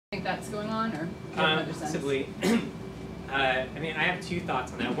think that's going on, or do you have another sense? Possibly. I mean, I have two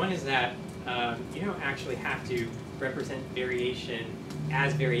thoughts on that. One is that you don't actually have to represent variation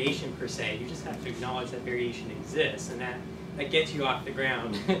as variation per se. You just have to acknowledge that variation exists, and that gets you off the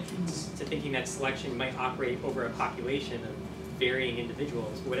ground to thinking that selection might operate over a population of varying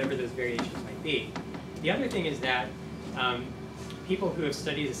individuals, whatever those variations might be. The other thing is that people who have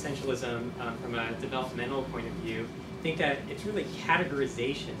studied essentialism from a developmental point of view think that it's really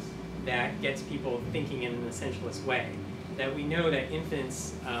categorization that gets people thinking in an essentialist way. That we know that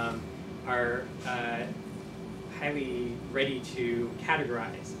infants are highly ready to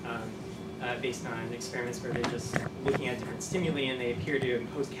categorize based on experiments where they're just looking at different stimuli and they appear to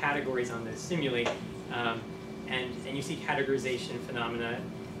impose categories on those stimuli. And you see categorization phenomena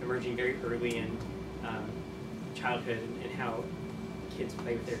emerging very early in childhood, and how kids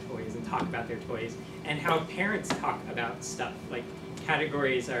play with their toys and talk about their toys, and how parents talk about stuff. Like,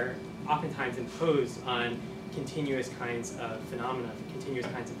 categories are oftentimes imposed on continuous kinds of phenomena, continuous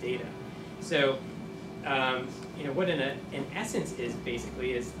kinds of data. So, you know, what in essence is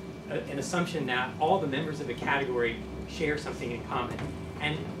basically is an assumption that all the members of a category share something in common.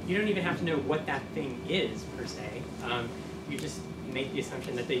 And you don't even have to know what that thing is, per se. You just make the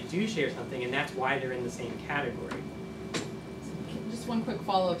assumption that they do share something, and that's why they're in the same category. Just one quick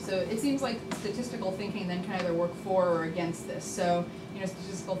follow-up. So it seems like statistical thinking then can either work for or against this. So, you know,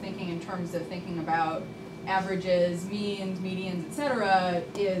 statistical thinking in terms of thinking about averages, means, medians, etc.,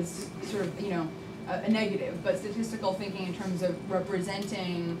 is sort of, you know, a negative. But statistical thinking in terms of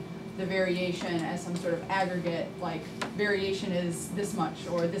representing the variation as some sort of aggregate, like variation is this much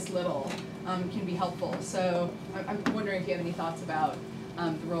or this little, can be helpful. So I'm wondering if you have any thoughts about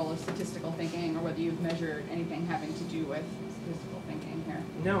the role of statistical thinking, or whether you've measured anything having to do with statistical thinking here.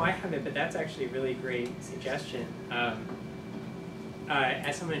 No, I haven't, but that's actually a really great suggestion.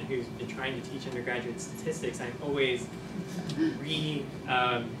 As someone who's been trying to teach undergraduate statistics, I'm always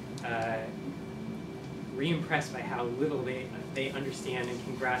re-impressed by how little they understand and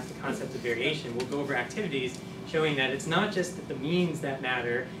can grasp the concept of variation. We'll go over activities showing that it's not just that the means that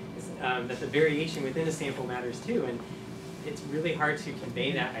matter, that the variation within a sample matters too, and it's really hard to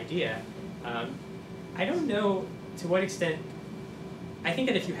convey that idea. I don't know to what extent. I think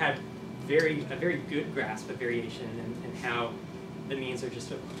that if you had a very good grasp of variation and how the means are just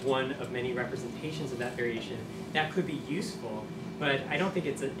one of many representations of that variation, that could be useful. But I don't think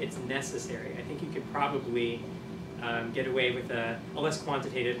it's necessary. I think you could probably get away with a less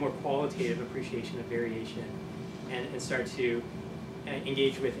quantitative, more qualitative appreciation of variation, and start to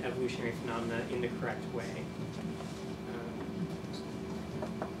engage with evolutionary phenomena in the correct way.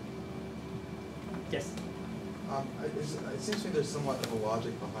 Yes? It seems to me there's somewhat of a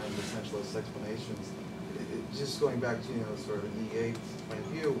logic behind the essentialist explanations. Just going back to, you know, sort of an EA point of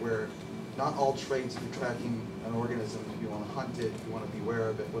view, where not all traits, if you're tracking an organism, if you want to hunt it, if you want to be aware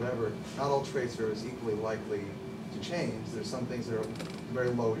of it, whatever, not all traits are as equally likely to change. There's some things that are very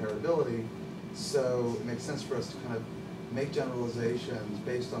low heritability, so it makes sense for us to kind of make generalizations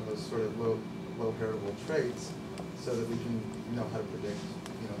based on those sort of low heritable traits, so that we can know how to predict,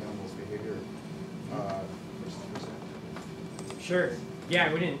 you know, animals' behavior. Sure. Yeah, I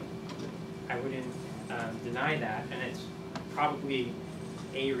wouldn't deny that, and it's probably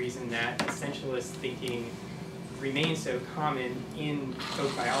a reason that essentialist thinking remains so common in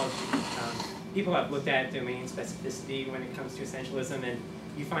folk biology. People have looked at domain specificity when it comes to essentialism, and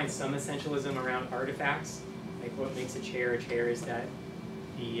you find some essentialism around artifacts. Like, what makes a chair is that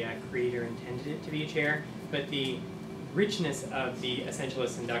the creator intended it to be a chair, but the richness of the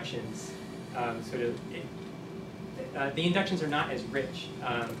essentialist inductions the inductions are not as rich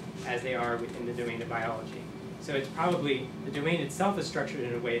as they are within the domain of biology. So it's probably, the domain itself is structured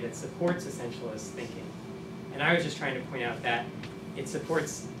in a way that supports essentialist thinking. And I was just trying to point out that it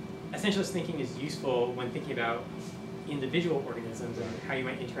supports, essentialist thinking is useful when thinking about individual organisms and how you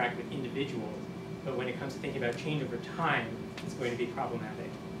might interact with individuals. But when it comes to thinking about change over time, it's going to be problematic.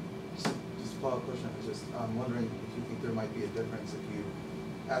 Just a follow-up question. I was just wondering if you think there might be a difference if you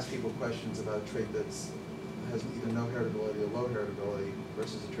ask people questions about a trait that has either no heritability or low heritability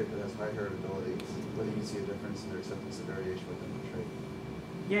versus a trait that has high heritability, whether you see a difference in their acceptance of variation within the trait.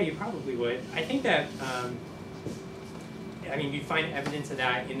 Yeah, you probably would. I think that, I mean, you'd find evidence of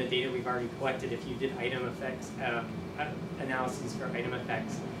that in the data we've already collected if you did item effects, analyses for item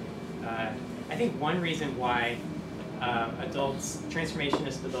effects. I think one reason why adults,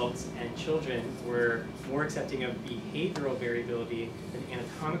 transformationist adults and children were more accepting of behavioral variability than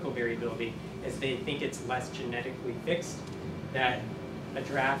anatomical variability is they think it's less genetically fixed, that a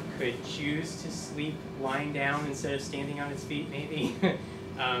giraffe could choose to sleep lying down instead of standing on its feet, maybe.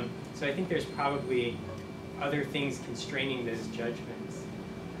 So I think there's probably other things constraining those judgments.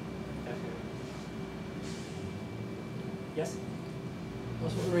 Definitely. Yes? I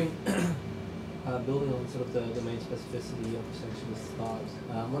was wondering, building on sort of the domain specificity of essentialist thought,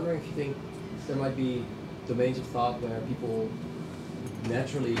 I'm wondering if you think there might be domains of thought where people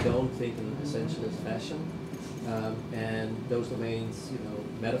naturally don't think in essentialist fashion, and those domains,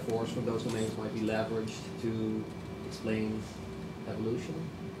 metaphors from those domains might be leveraged to explain evolution?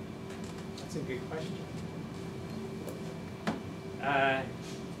 That's a good question.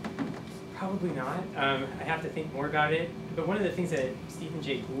 Probably not. I have to think more about it. But one of the things that Stephen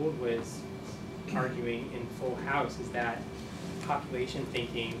Jay Gould was arguing in Full House is that population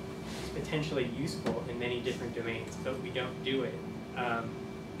thinking is potentially useful in many different domains, but we don't do it.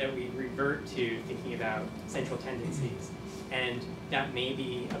 That we revert to thinking about central tendencies. And that may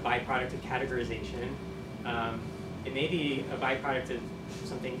be a byproduct of categorization. It may be a byproduct of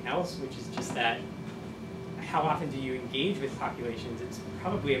something else, which is just that how often do you engage with populations? It's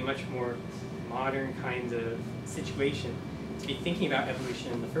probably a much more modern kind of situation to be thinking about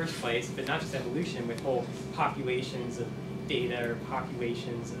evolution in the first place, but not just evolution, with whole populations of data or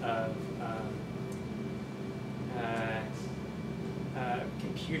populations of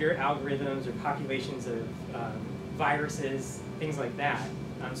computer algorithms or populations of viruses, things like that.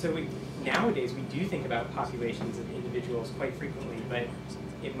 So nowadays we do think about populations of individuals quite frequently, but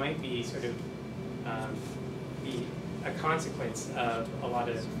it might be sort of be a consequence of a lot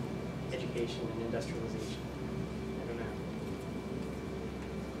of education and industrialization. I don't know.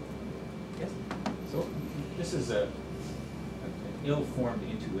 Yes? So this is an ill-formed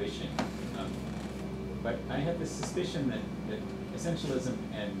intuition, but I have this suspicion that essentialism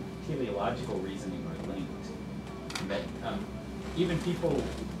and teleological reasoning are linked. That even people,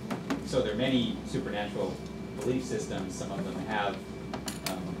 so there are many supernatural belief systems, some of them have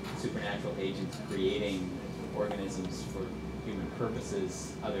supernatural agents creating organisms for human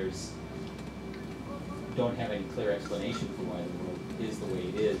purposes, others don't have any clear explanation for why the world is the way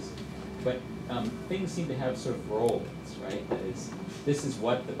it is. But things seem to have sort of roles, right? That is, this is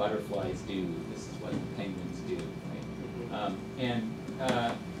what the butterflies do, this is what the penguins do,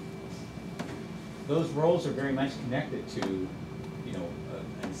 right? Those roles are very much connected to,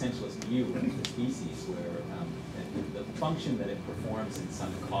 an essentialist view of the species, where the function that it performs in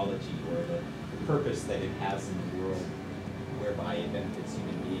some ecology, or the purpose that it has in the world, whereby it benefits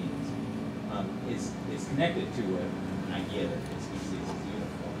human beings, is connected to an idea that the species is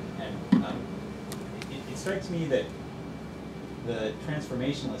uniform. And it strikes me that the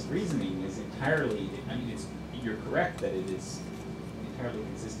transformationalist reasoning is entirely, you're correct that it is entirely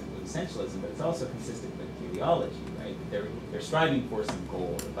consistent with essentialism, but it's also consistent with teleology, right? They're striving for some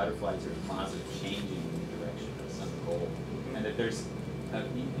goal. The butterflies are positive, changing in the direction of some goal, and that there's,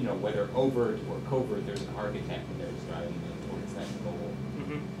 whether overt or covert, there's an architect that they're striving towards that goal.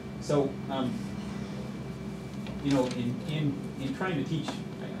 Mm-hmm. So, in trying to teach,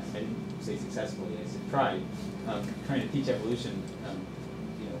 I didn't say successfully, I said tried, trying to teach evolution,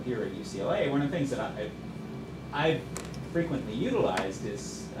 here at UCLA, one of the things that I've frequently utilized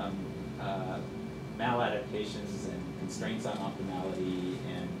is maladaptations and constraints on optimality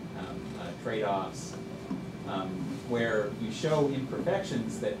and trade-offs, where you show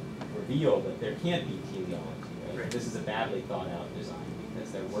imperfections that reveal that there can't be teleology. Right? This is a badly thought-out design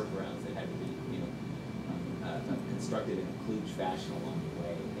because there are workarounds that have to be, constructed in a kludge fashion along the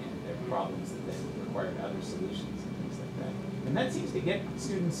way, and there are problems that then require other solutions and things like that. And that seems to get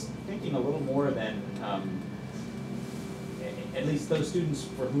students thinking a little more than, at least those students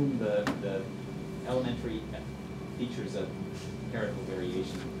for whom the elementary features of numerical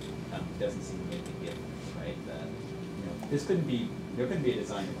variation doesn't seem to make a difference, right? There couldn't be a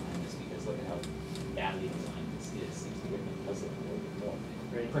designer behind this, because look at how badly designed this is. Seems to get them puzzling a little bit more.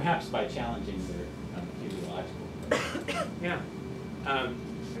 Right. Perhaps by challenging their teleological. Yeah.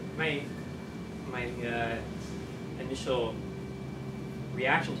 My initial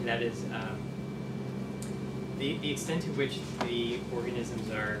reaction to that is the extent to which the organisms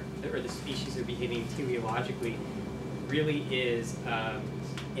or the species are behaving teleologically really is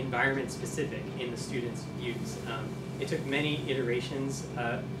environment specific in the students' views. It took many iterations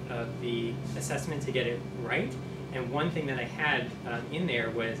of the assessment to get it right, and one thing that I had in there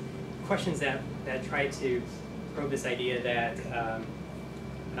was questions that tried to probe this idea that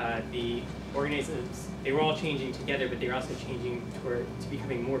the organisms, they were all changing together, but they were also changing to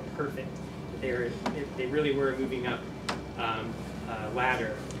becoming more perfect. They really were moving up a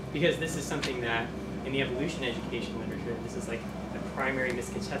ladder, because this is something that in the evolution education literature, this is like the primary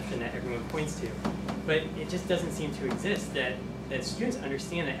misconception that everyone points to. But it just doesn't seem to exist that that students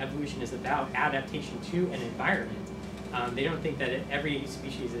understand that evolution is about adaptation to an environment. They don't think that every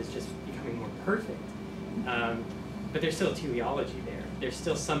species is just becoming more perfect. But there's still a teleology there. There's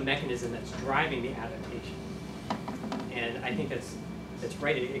still some mechanism that's driving the adaptation. And I think that's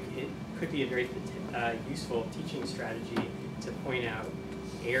right. It could be a very useful teaching strategy to point out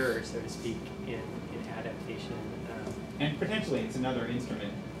error, so to speak, in adaptation. And potentially it's another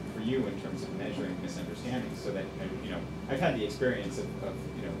instrument for you in terms of measuring misunderstandings, so that, you know, I've had the experience of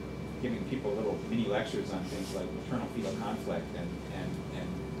you know, giving people little mini lectures on things like maternal-fetal conflict and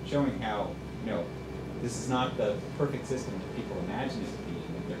showing how, you know, this is not the perfect system that people imagine it to be,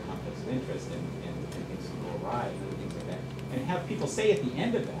 and their conflicts of interest and things go awry and things like that. And have people say at the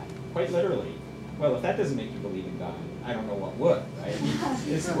end of that, quite literally, well, if that doesn't make you believe in God, I don't know what would, right? I mean,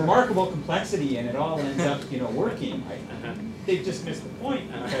 this remarkable complexity, and it all ends up, you know, working, right? They've just missed the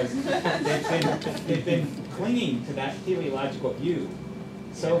point because they've been clinging to that teleological view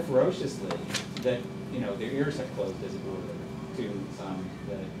so ferociously that, you know, their ears have closed, as it were, to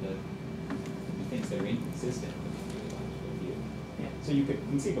the things that are inconsistent with the teleological view. Yeah. So you could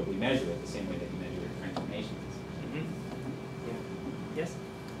conceivably measure it the same way that you measure transformations. Mm-hmm. Yeah. Yes?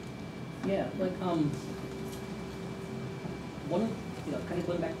 Yeah, like one of, you know, kind of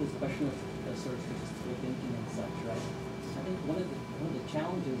going back to this question of sort of statistical thinking and such, right? I think one of the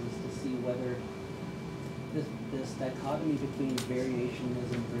challenges is to see whether this dichotomy between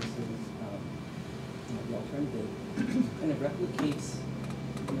variationism versus you know, the alternative kind of replicates,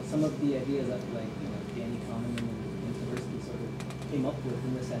 you know, some of the ideas that, like, you know, Danny Kahneman and Tversky sort of came up with,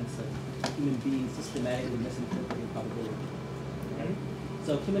 in the sense of human beings systematically misinterpreting probability. Right?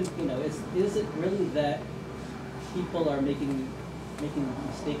 So human, you know, is it really that people are making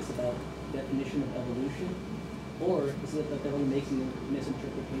mistakes about definition of evolution, or is it that they're only making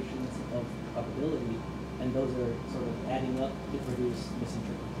misinterpretations of probability, and those are sort of adding up to produce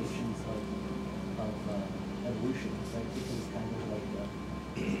misinterpretations of evolution, right? Because it's kind of like,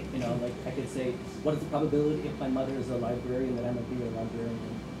 you know, like I could say, what is the probability if my mother is a librarian that I'm going to be a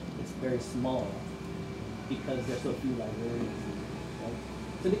librarian? It's very small because there's so few librarians, right?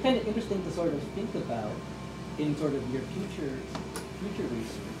 So it'd be kind of interesting to sort of think about in sort of your future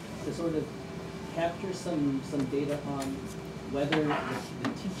research, to sort of capture some data on whether the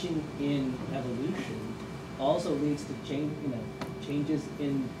teaching in evolution also leads to changes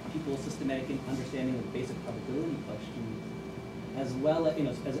in people's systematic understanding of basic probability questions, as well as, you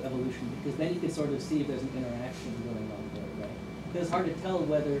know, as evolution, because then you can sort of see if there's an interaction going on there, right? Because it's hard to tell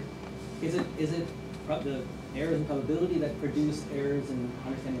whether is it the errors in probability that produce errors in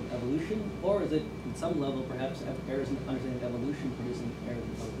understanding of evolution, or is it, in some level, perhaps errors in understanding of evolution producing errors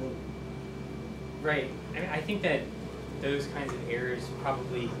in probability? Right. I mean, I think that those kinds of errors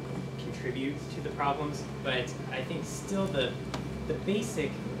probably contribute to the problems, but I think still the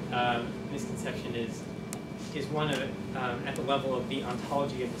basic misconception is one of at the level of the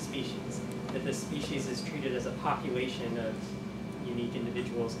ontology of the species, that the species is treated as a population of unique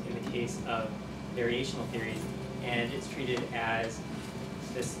individuals in the case of variational theories, and it's treated as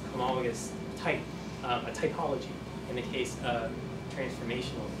this homologous type, a typology in the case of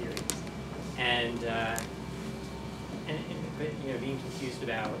transformational theories, but, you know, being confused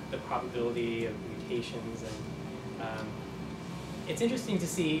about the probability of mutations, and it's interesting to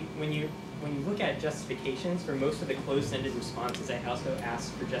see when you look at justifications for most of the closed-ended responses. I also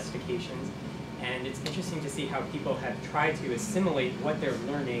asked for justifications, and it's interesting to see how people have tried to assimilate what they're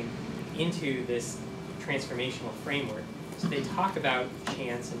learning into this transformational framework. So they talk about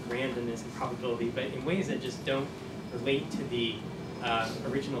chance and randomness and probability, but in ways that just don't relate to the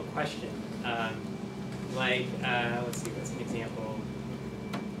original question. Let's see, what's an example?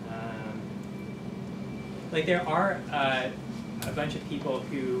 Like there are a bunch of people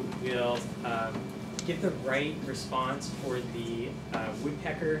who will give the right response for the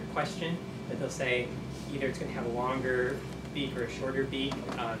woodpecker question, that they'll say either it's going to have a longer beak or a shorter beak,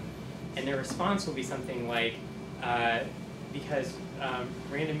 and their response will be something like, because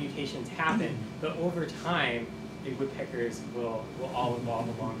random mutations happen, but over time the woodpeckers will all evolve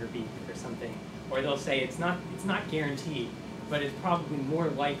a longer beak or something. Or they'll say it's not guaranteed, but it's probably more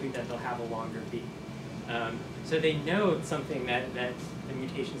likely that they'll have a longer beak. So they know something that the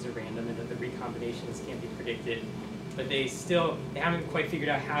mutations are random and that the recombinations can't be predicted, but they haven't quite figured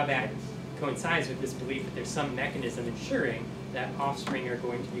out how that coincides with this belief that there's some mechanism ensuring that offspring are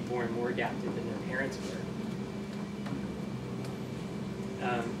going to be born more adapted than their parents were.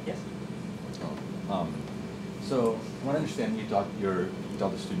 Yes? So, from what I understand, you taught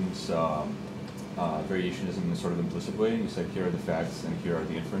the students variationism in a sort of implicit way. You said here are the facts and here are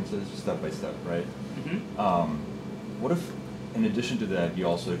the inferences, step by step, right? Mm-hmm. What if in addition to that, you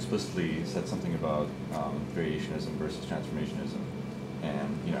also explicitly said something about variationism versus transformationism,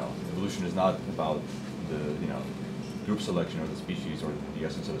 and evolution is not about the group selection of the species or the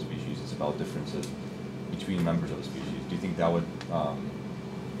essence of the species. It's about differences between members of the species. Do you think that would?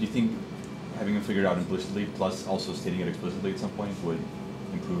 Do you think having it figured out implicitly plus also stating it explicitly at some point would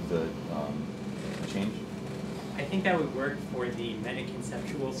improve the change? I think that would work for the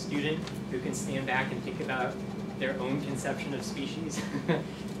meta-conceptual student who can stand back and think about their own conception of species.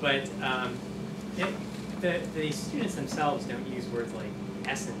 But the students themselves don't use words like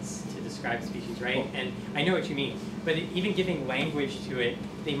essence to describe species, right? And I know what you mean, but even giving language to it,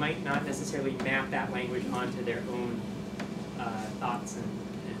 they might not necessarily map that language onto their own thoughts and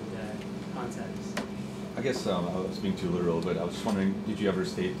concepts. I guess I was being too literal, but I was just wondering, did you ever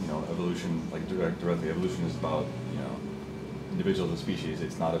state, evolution, like directly, evolution is about, individuals of species,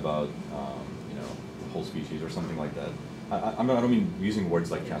 it's not about, the whole species or something like that. I don't mean using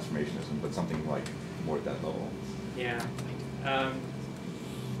words like transformationism, but something like more at that level. Yeah.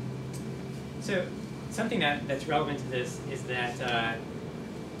 So something that's relevant to this is that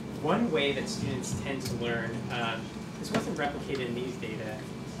one way that students tend to learn, this wasn't replicated in these data,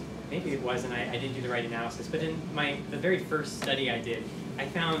 maybe it was and I didn't do the right analysis, but in the very first study I did, I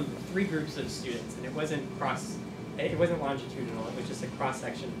found 3 groups of students, and it wasn't longitudinal, it was just a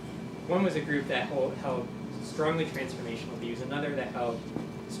cross-section. One was a group that held strongly transformational views, another that held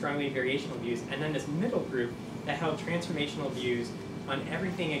strongly variational views, and then this middle group that held transformational views on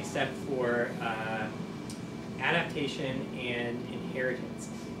everything except for adaptation and inheritance.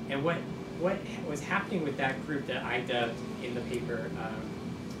 And what was happening with that group that I dubbed in the paper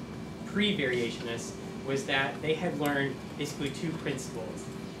pre-variationists was that they had learned basically 2 principles.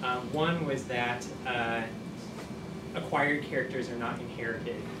 One was that acquired characters are not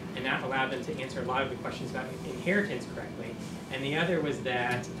inherited, and that allowed them to answer a lot of the questions about inheritance correctly. And the other was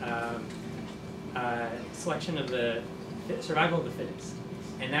that selection of the survival of the fittest,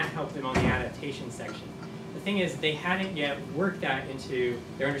 and that helped them on the adaptation section. The thing is, they hadn't yet worked that into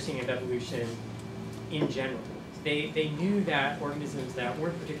their understanding of evolution in general. They knew that organisms that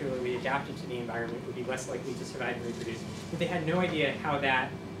weren't particularly adapted to the environment would be less likely to survive and reproduce, but they had no idea how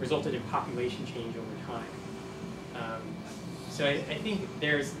that resulted in population change over time. So I think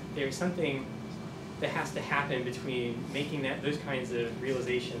there's something that has to happen between making those kinds of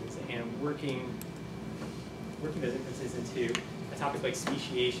realizations and working those inferences into a topic like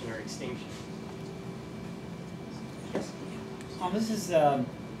speciation or extinction. Yes? This is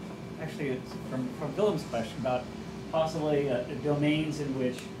actually it's from Willem's question about possibly domains in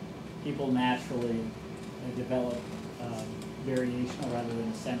which people naturally develop variational rather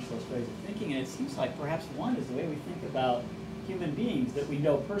than essentialist ways of thinking. And it seems like perhaps one is the way we think about human beings that we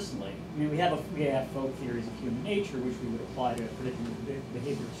know personally. I mean, we have folk theories of human nature, which we would apply to predicting the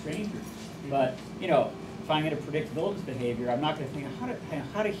behavior of strangers. But if I'm going to predict Willem's behavior, I'm not going to think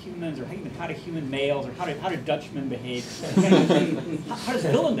how do humans or how do human males or how do Dutchmen behave? How does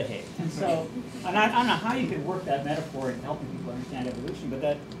Willem behave? And so, and I don't know how you could work that metaphor in helping people understand evolution, but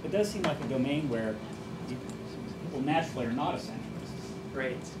it does seem like a domain where people naturally are not essentialists.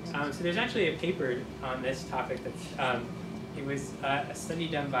 Right. So there's actually a paper on this topic that's it was a study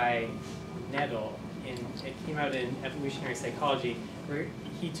done by Nettle, and it came out in Evolutionary Psychology, where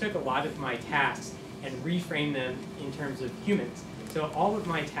he took a lot of my tasks and reframe them in terms of humans. So all of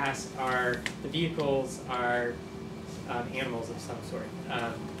my tasks the vehicles are animals of some sort.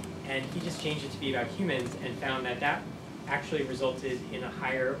 And he just changed it to be about humans and found that actually resulted in a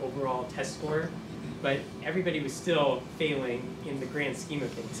higher overall test score, but everybody was still failing in the grand scheme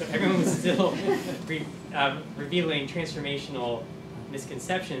of things. So everyone was still revealing transformational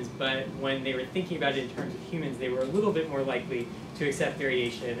misconceptions, but when they were thinking about it in terms of humans, they were a little bit more likely to accept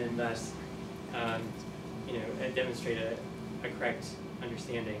variation and thus demonstrate a correct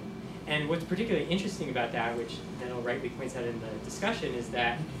understanding. And what's particularly interesting about that, which Nettle rightly points out in the discussion, is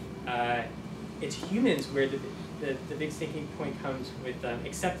that it's humans where the big sticking point comes with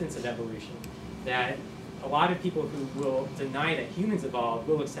acceptance of evolution. That a lot of people who will deny that humans evolved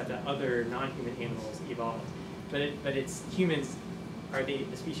will accept that other non-human animals evolved. But it's humans are the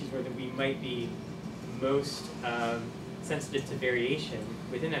species where we might be most sensitive to variation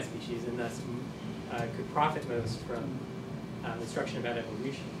within that species, and thus could profit most from instruction about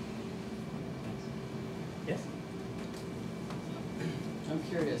evolution. Yes? I'm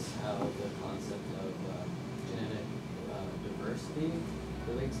curious how the concept of genetic diversity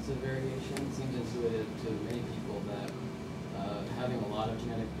relates to variation. It seems intuitive to many people that having a lot of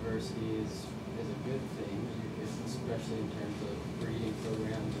genetic diversity is a good thing, especially in terms of breeding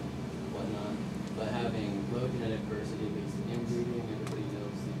programs and whatnot. but having low genetic diversity leads to inbreeding. Everybody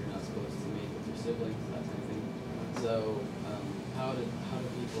knows that you're not supposed to mate with your siblings, that kind of thing. So how do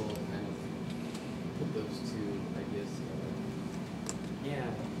people kind of put those two ideas together?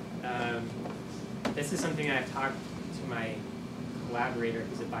 Yeah, this is something I've talked to my collaborator,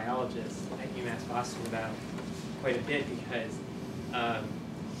 who's a biologist at UMass Boston, about quite a bit, because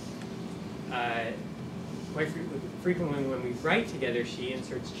quite frequently when we write together, she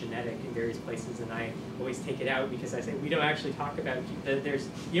inserts genetic in various places, and I always take it out because I say we don't actually talk about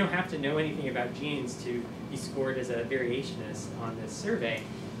you don't have to know anything about genes to be scored as a variationist on this survey.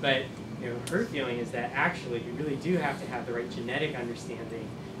 But her feeling is that actually you really do have to have the right genetic understanding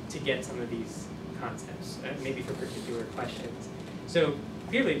to get some of these concepts, maybe for particular questions. So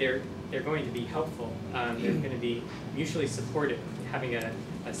clearly they're going to be helpful. They're going to be mutually supportive, having a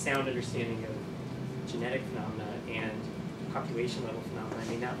sound understanding of genetic phenomena and population level phenomena. I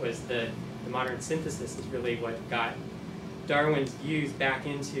mean, that was the modern synthesis is really what got Darwin's views back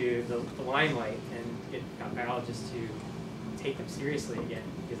into the limelight, and it got biologists to take them seriously again,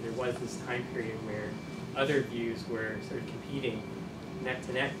 because there was this time period where other views were sort of competing neck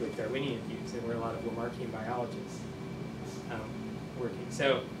to neck with Darwinian views, and where a lot of Lamarckian biologists working.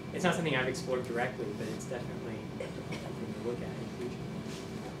 So it's not something I've explored directly, but it's definitely something to look at in the future.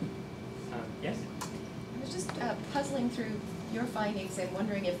 Yes? I was just puzzling through your findings and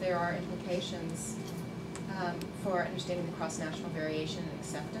wondering if there are implications for understanding the cross-national variation and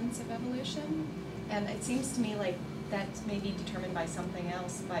acceptance of evolution. And it seems to me like that may be determined by something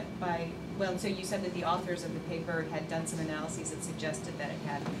else, but well, so you said that the authors of the paper had done some analyses that suggested that it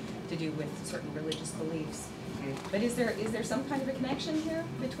had to do with certain religious beliefs. But is there some kind of a connection here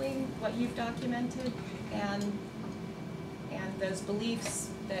between what you've documented and those beliefs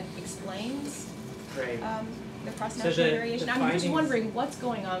that explains the cross-national variation? I'm just wondering what's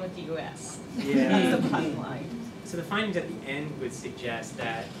going on with the U.S. Yeah. That's the bottom line. So the findings at the end would suggest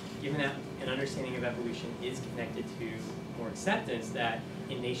that, given that an understanding of evolution is connected to more acceptance, that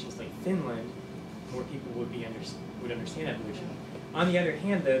in nations like Finland, more people would understand evolution. On the other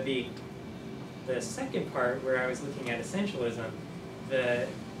hand, though, the second part, where I was looking at essentialism, the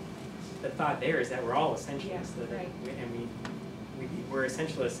thought there is that we're all essentialists, and we're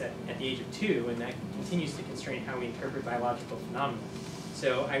essentialists at the age of 2, and that continues to constrain how we interpret biological phenomena.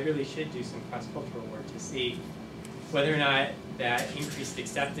 So I really should do some cross-cultural work to see whether or not that increased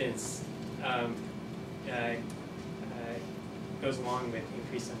acceptance goes along with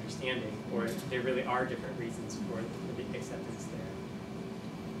increased understanding, or if there really are different reasons for the acceptance there.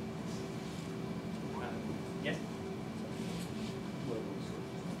 Yes?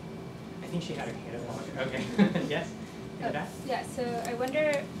 I think she had her hand up. Okay. Yes? Yeah, so I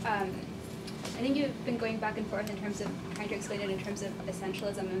wonder, I think you've been going back and forth in terms of trying to explain it in terms of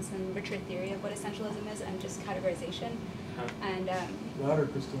essentialism and some richer theory of what essentialism is and just categorization. And Louder,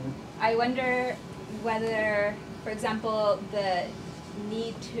 Christina. I wonder whether, for example, the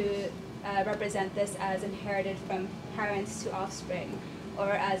need to represent this as inherited from parents to offspring,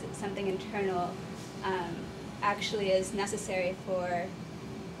 or as something internal, actually is necessary for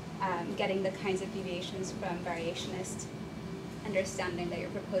getting the kinds of deviations from variationist understanding that you're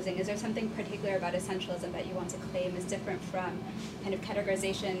proposing. Is there something particular about essentialism that you want to claim is different from kind of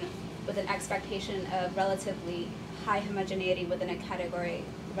categorization with an expectation of relatively high homogeneity within a category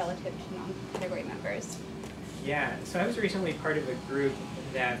relative to non-category members? Yeah, so I was recently part of a group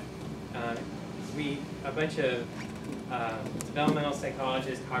that a bunch of developmental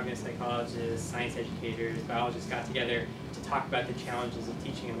psychologists, cognitive psychologists, science educators, biologists got together to talk about the challenges of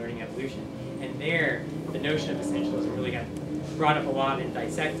teaching and learning evolution. And there, the notion of essentialism really got brought up a lot and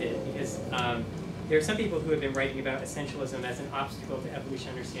dissected, because there are some people who have been writing about essentialism as an obstacle to evolution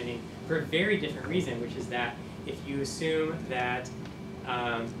understanding for a very different reason, which is that if you assume that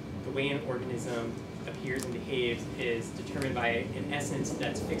the way an organism appears and behaves is determined by an essence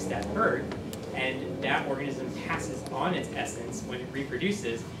that's fixed at birth, and that organism passes on its essence when it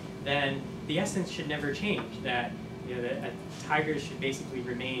reproduces, then the essence should never change. That tigers should basically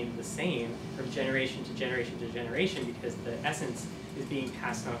remain the same from generation to generation to generation, because the essence is being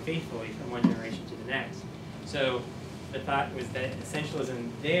passed on faithfully from one generation to the next. So the thought was that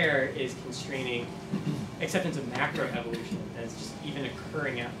essentialism there is constraining acceptance of macroevolution as just even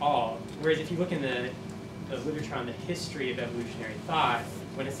occurring at all. Whereas if you look in the literature on the history of evolutionary thought,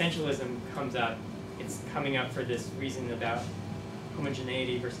 when essentialism comes up, it's coming up for this reason about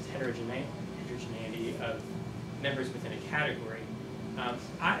homogeneity versus heterogeneity of members within a category.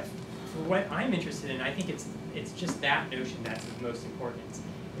 For what I'm interested in, I think it's just that notion that's of most importance.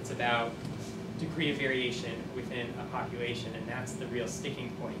 It's about degree of variation within a population, and that's the real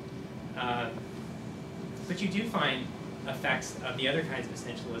sticking point. but you do find effects of the other kinds of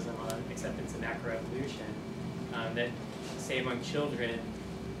essentialism on acceptance of macroevolution that, say, among children,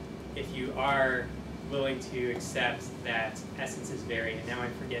 if you are willing to accept that essences vary, and now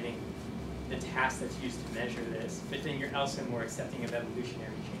I'm forgetting the task that's used to measure this, but then you're also more accepting of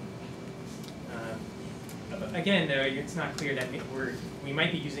evolutionary change. Again, though, it's not clear that we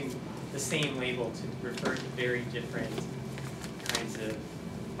might be using the same label to refer to very different kinds of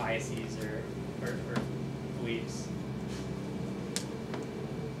biases or beliefs.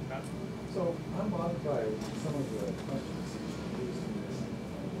 So I'm bothered by some of the questions used in this.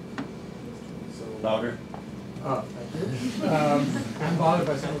 So Louder. Thank you. I'm bothered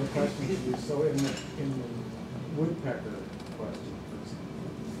by some of the questions used. So in the woodpecker question, for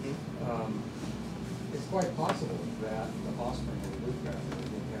example, it's quite possible that the offspring of the woodpecker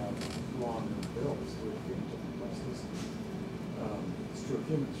will have longer bills to a different plasticity. It's true of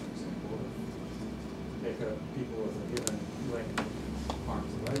humans, for example. If you take people with a given length of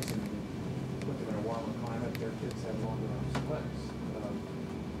arms and legs and you put them in a warmer climate, their kids have longer arms and legs.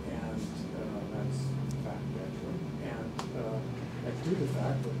 And that's a fact, actually. And that's due to the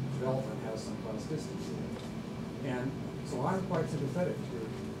fact that development has some plasticity to it. And so I'm quite sympathetic to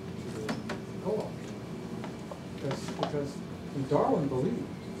the co-op. Because Darwin believed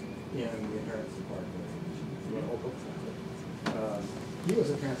in the inheritance of part variation. He wrote a whole book about it. He was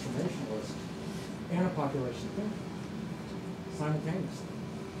a transformationalist and a population thinker simultaneously.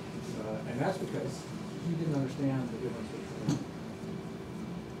 And that's because he didn't understand the difference between,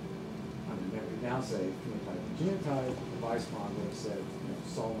 I mean, we now say phenotype and genotype. Weissmann would have said,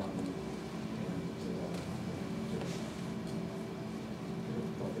 Solomon and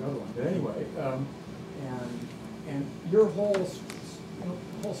the other one. But anyway, and your whole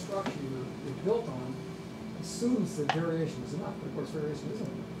structure you're built on assumes that variation is enough. But of course, variation isn't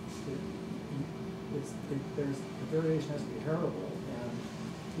enough. The variation has to be heritable, and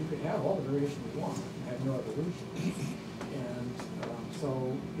you could have all the variation you want and have no evolution. And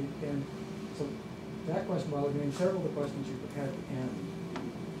so that question bothered me, and several of the questions you had at the end.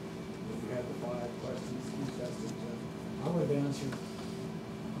 You had the 5 questions you tested. I would have answered.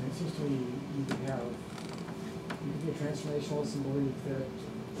 And it seems to me you could be a transformationalist and believe that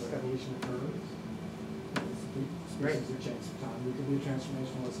evolution occurs. Species are changed through time. You could be a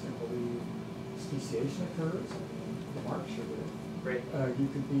transformationalist and believe speciation occurs. The Marx sure did. Right. You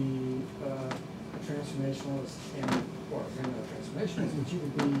could be a transformationalist or maybe not a transformationalist, but you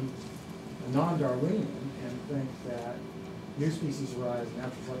could be a non-Darwinian and think that new species arise and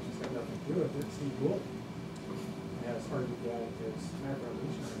natural selection's got nothing to do with it. Steve Gould has argued that it's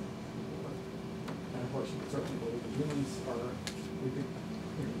macroevolutionary. And of course, you could certainly believe that humans are,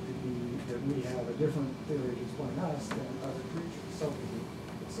 that we have a different theory to explain us than other creatures. So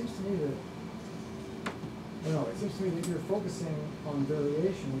it seems to me that, you're focusing on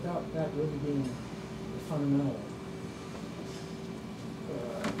variation without that really being the fundamental.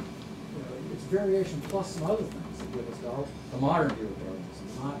 It's variation plus some other things that give us the modern view of Darwinism,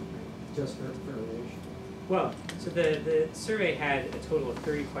 not just variation. Well, so the survey had a total of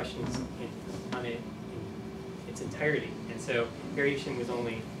 30 questions on it in its entirety, and so variation was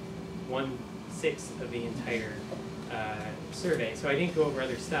only 1/6 of the entire survey. So I didn't go over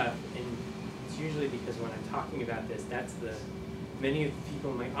other stuff, and it's usually because when I'm talking about this, many of the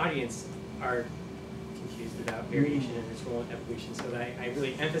people in my audience are confused about variation and its role in evolution, so that I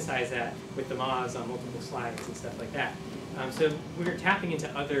really emphasize that with the moths on multiple slides and stuff like that. So we're tapping into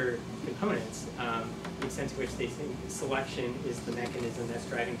other components, the extent to which they think selection is the mechanism that's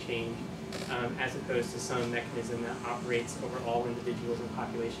driving change, as opposed to some mechanism that operates over all individuals and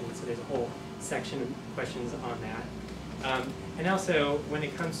populations. So there's a whole section of questions on that. And also, when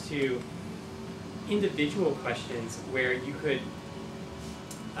it comes to individual questions where you could,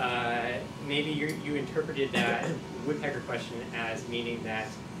 maybe you interpreted that woodpecker question as meaning that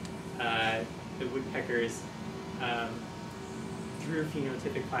the woodpeckers, through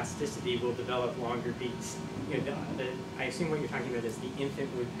phenotypic plasticity, will develop longer beaks. I assume what you're talking about is the infant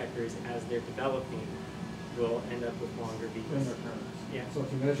woodpeckers, as they're developing, will end up with longer beaks. In their parents. Yeah. So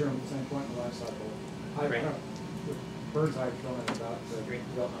if you measure them at the same point in the life cycle, Right. With birds I've known about the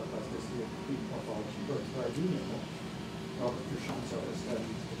developmental plasticity of beak morphology in birds, but I do know, Robert Duchamp's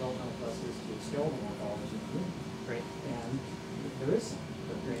studied developmental plasticity of skeletal morphology in humans. Right. And there is some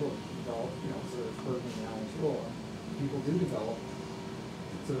that people develop, sort of bird and animal floor. People do develop.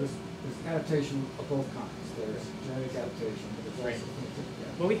 So there's adaptation of both kinds. There's genetic adaptation, but there's also phenotypic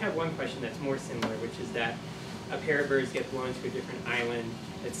adaptation. Well, we have one question that's more similar, which is that a pair of birds get blown to a different island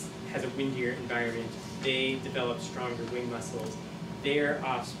that has a windier environment. They develop stronger wing muscles. Their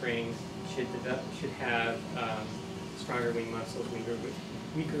offspring should have stronger wing muscles,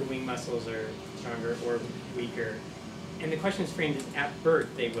 weaker wing muscles, or stronger or weaker. And the question is framed as at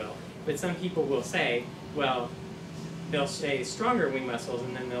birth they will. But some people will say, well, they'll say stronger wing muscles,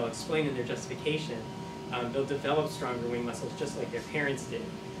 and then they'll explain in their justification. They'll develop stronger wing muscles just like their parents did.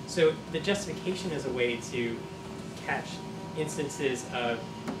 So the justification is a way to catch instances of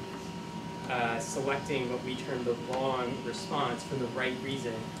selecting what we term the wrong response for the right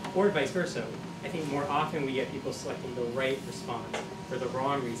reason, or vice versa. I think more often we get people selecting the right response for the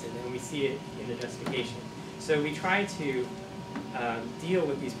wrong reason, and we see it in the justification. So we try to deal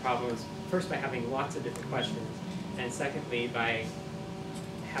with these problems, first by having lots of different questions, and secondly by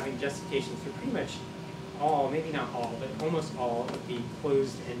having justifications for pretty much all, maybe not all, but almost all of the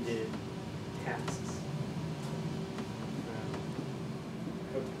closed-ended tasks.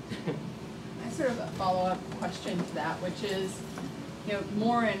 I sort of a follow-up question to that, which is,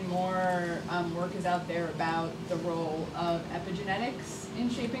 more and more work is out there about the role of epigenetics in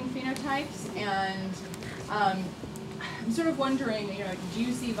shaping phenotypes, and I'm sort of wondering, do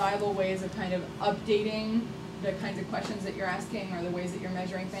you see viable ways of kind of updating the kinds of questions that you're asking, or the ways that you're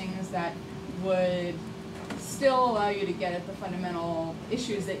measuring things that would still allow you to get at the fundamental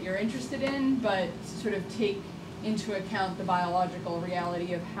issues that you're interested in, but sort of take into account the biological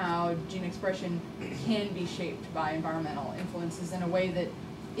reality of how gene expression can be shaped by environmental influences in a way that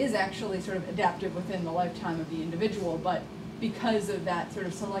is actually sort of adaptive within the lifetime of the individual, but because of that sort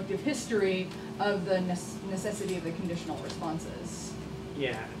of selective history of the necessity of the conditional responses.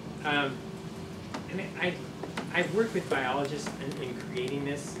 Yeah. I mean, I've worked with biologists in creating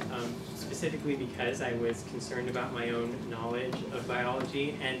this specifically because I was concerned about my own knowledge of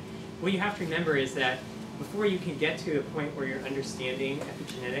biology. And what you have to remember is that before you can get to a point where you're understanding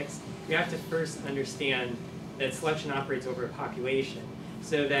epigenetics, you have to first understand that selection operates over a population.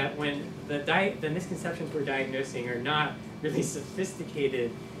 So that when the misconceptions we're diagnosing are not really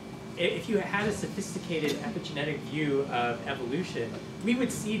sophisticated, if you had a sophisticated epigenetic view of evolution, we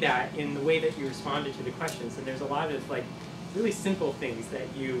would see that in the way that you responded to the questions. And there's a lot of really simple things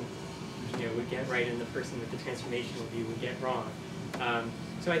that you would get right, and the person with the transformational view would get wrong.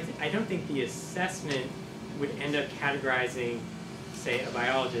 So I don't think the assessment would end up categorizing, say, a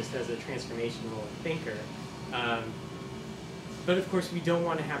biologist as a transformational thinker. But of course, we don't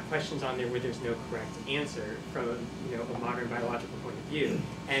want to have questions on there where there's no correct answer from a modern biological point of view.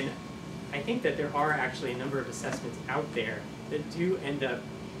 And I think that there are actually a number of assessments out there that do end up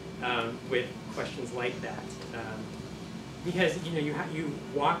with questions like that. Because you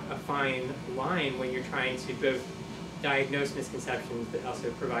walk a fine line when you're trying to both diagnose misconceptions, but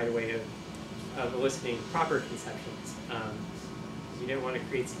also provide a way of eliciting proper conceptions. You don't want to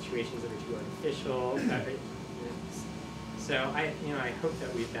create situations that are too artificial. So I hope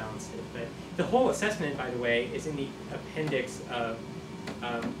that we've balanced it. But the whole assessment, by the way, is in the appendix of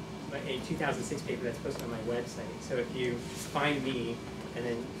a 2006 paper that's posted on my website. So if you find me and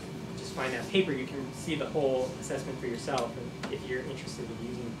then just find that paper, you can see the whole assessment for yourself. And if you're interested in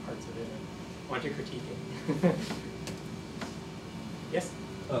using parts of it and want to critique it. Yes?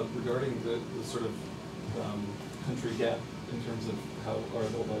 Regarding the sort of country gap in terms of how our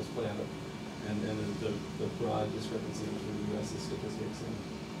adult lives play out, and the broad discrepancy between the U.S.'s statistics and,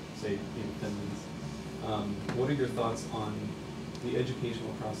 say, Finland's. What are your thoughts on the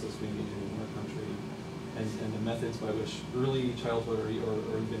educational process we engage in our country, and the methods by which early childhood or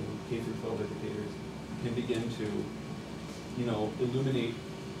even K-12 educators can begin to, illuminate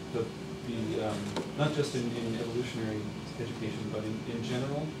the not just in evolutionary education, but in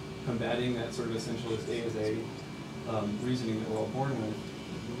general, combating that sort of essentialist A as A reasoning that we're all born with.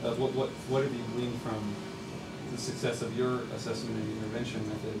 What have you gleaned from the success of your assessment and intervention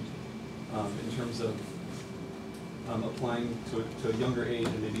method in terms of applying to a younger age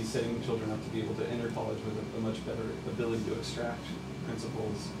and maybe setting children up to be able to enter college with a much better ability to extract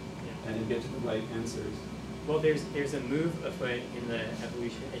principles and get to the right answers? Well, there's a move afoot in the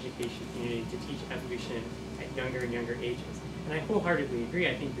evolution education community to teach evolution at younger and younger ages. And I wholeheartedly agree.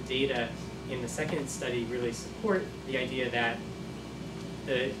 I think the data in the second study really support the idea that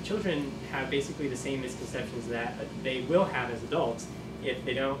the children have basically the same misconceptions that they will have as adults if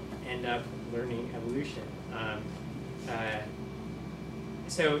they don't end up learning evolution.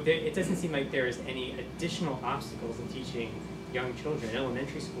 So it doesn't seem like there is any additional obstacles in teaching young children,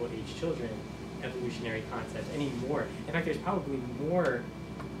 elementary school age children, evolutionary concepts anymore. In fact, there's probably more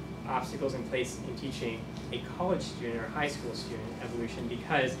obstacles in place in teaching a college student or high school student evolution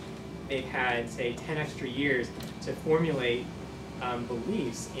because they've had, say, 10 extra years to formulate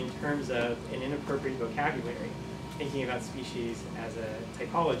beliefs in terms of an inappropriate vocabulary, thinking about species as a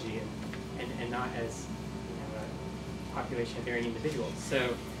typology and and not as a population of varying individuals.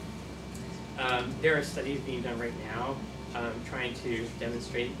 So there are studies being done right now trying to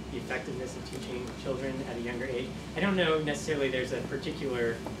demonstrate the effectiveness of teaching children at a younger age. I don't know necessarily there's a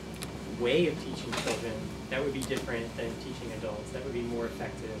particular way of teaching children that would be different than teaching adults. That would be more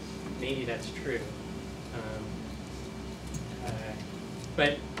effective. Maybe that's true.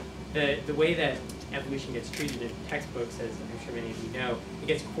 But the way that evolution gets treated in textbooks, as I'm sure many of you know, it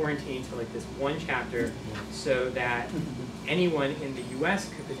gets quarantined to like this one chapter so that anyone in the US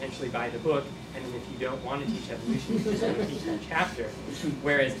could potentially buy the book, and then if you don't want to teach evolution, you just want to teach that chapter.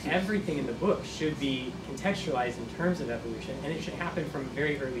 Whereas everything in the book should be contextualized in terms of evolution, and it should happen from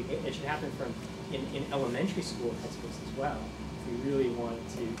very early, it should happen from in elementary school textbooks as well. If we really want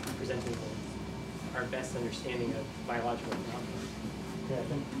to be presenting our best understanding of biological phenomena. Okay, I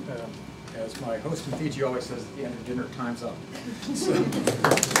think, as my host in Fiji always says, at the end of dinner, time's up. So.